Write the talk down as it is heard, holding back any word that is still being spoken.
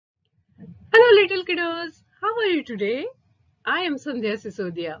Hello, little kiddos. How are you today? I am Sandhya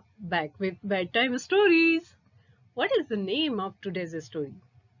Sisodia, back with bedtime stories. What is the name of today's story?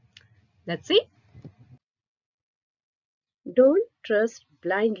 Let's see. Don't trust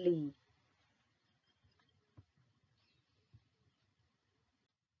blindly.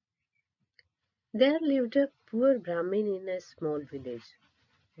 There lived a poor Brahmin in a small village.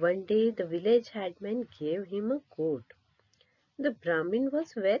 One day, the village headman gave him a goat. The Brahmin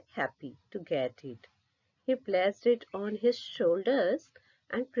was very happy to get it. He placed it on his shoulders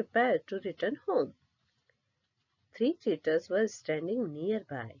and prepared to return home. Three cheetahs were standing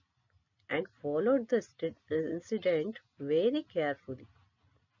nearby and followed the incident very carefully.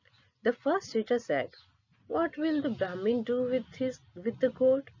 The first cheetah said, "What will the Brahmin do with the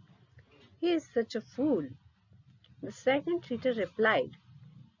goat? He is such a fool." The second cheetah replied,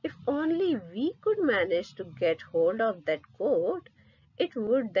 "If only we could manage to get hold of that goat, it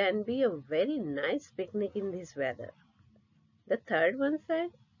would then be a very nice picnic in this weather." The third one said,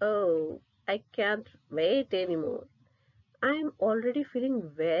 "Oh, I can't wait anymore. I am already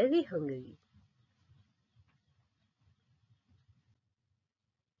feeling very hungry."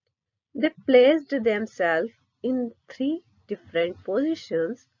 They placed themselves in three different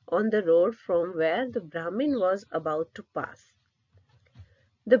positions on the road from where the Brahmin was about to pass.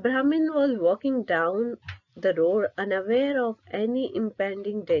 The Brahmin was walking down the road unaware of any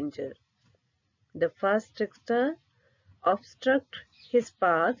impending danger. The first trickster obstructed his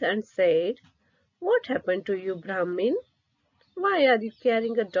path and said, "What happened to you, Brahmin? Why are you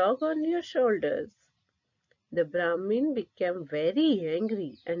carrying a dog on your shoulders?" The Brahmin became very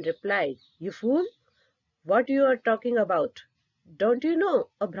angry and replied, "You fool! What you are talking about? Don't you know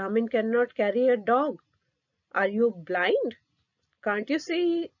a Brahmin cannot carry a dog? Are you blind? Can't you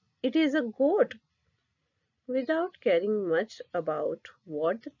see it is a goat?" Without caring much about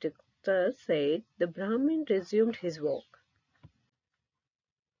what the trickster said, the Brahmin resumed his walk.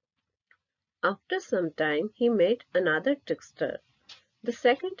 After some time, he met another trickster. The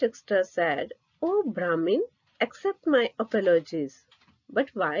second trickster said, "Oh Brahmin, accept my apologies.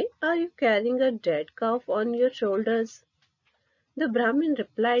 But why are you carrying a dead calf on your shoulders?" The Brahmin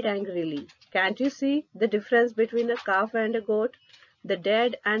replied angrily, "Can't you see the difference between a calf and a goat, the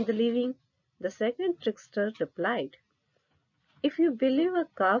dead and the living?" The second trickster replied, "If you believe a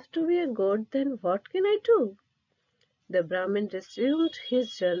calf to be a goat, then what can I do?" The Brahmin resumed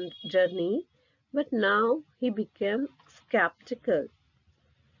his journey, but now he became skeptical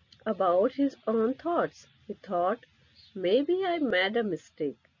about his own thoughts. He thought, "Maybe I made a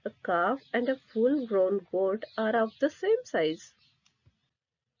mistake. A calf and a full grown goat are of the same size."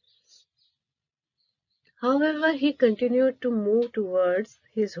 However, he continued to move towards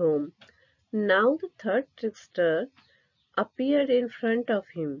his home. Now the third trickster appeared in front of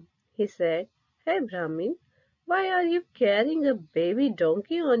him. He said, "Hey Brahmin, why are you carrying a baby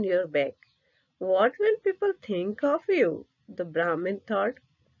donkey on your back? What will people think of you?" The Brahmin thought,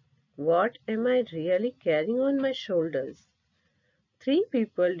 "What am I really carrying on my shoulders? Three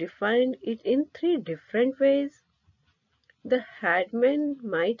people defined it in three different ways. The headman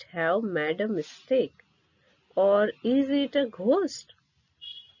might have made a mistake. Or is it a ghost?"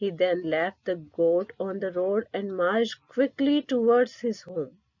 He then left the goat on the road and marched quickly towards his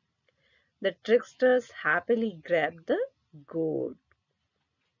home. The tricksters happily grabbed the goat.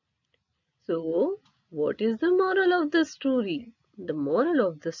 So, what is the moral of the story? The moral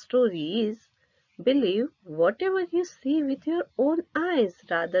of the story is, believe whatever you see with your own eyes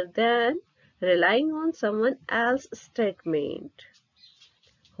rather than relying on someone else's statement.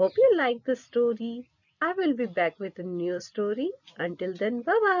 Hope you like the story. I will be back with a new story. Until then,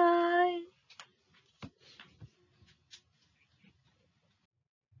 bye bye.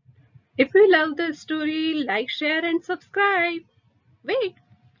 If you love the story, like, share, and subscribe. Wait,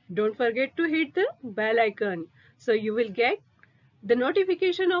 don't forget to hit the bell icon so you will get the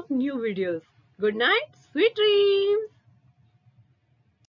notification of new videos. Good night, sweet dreams.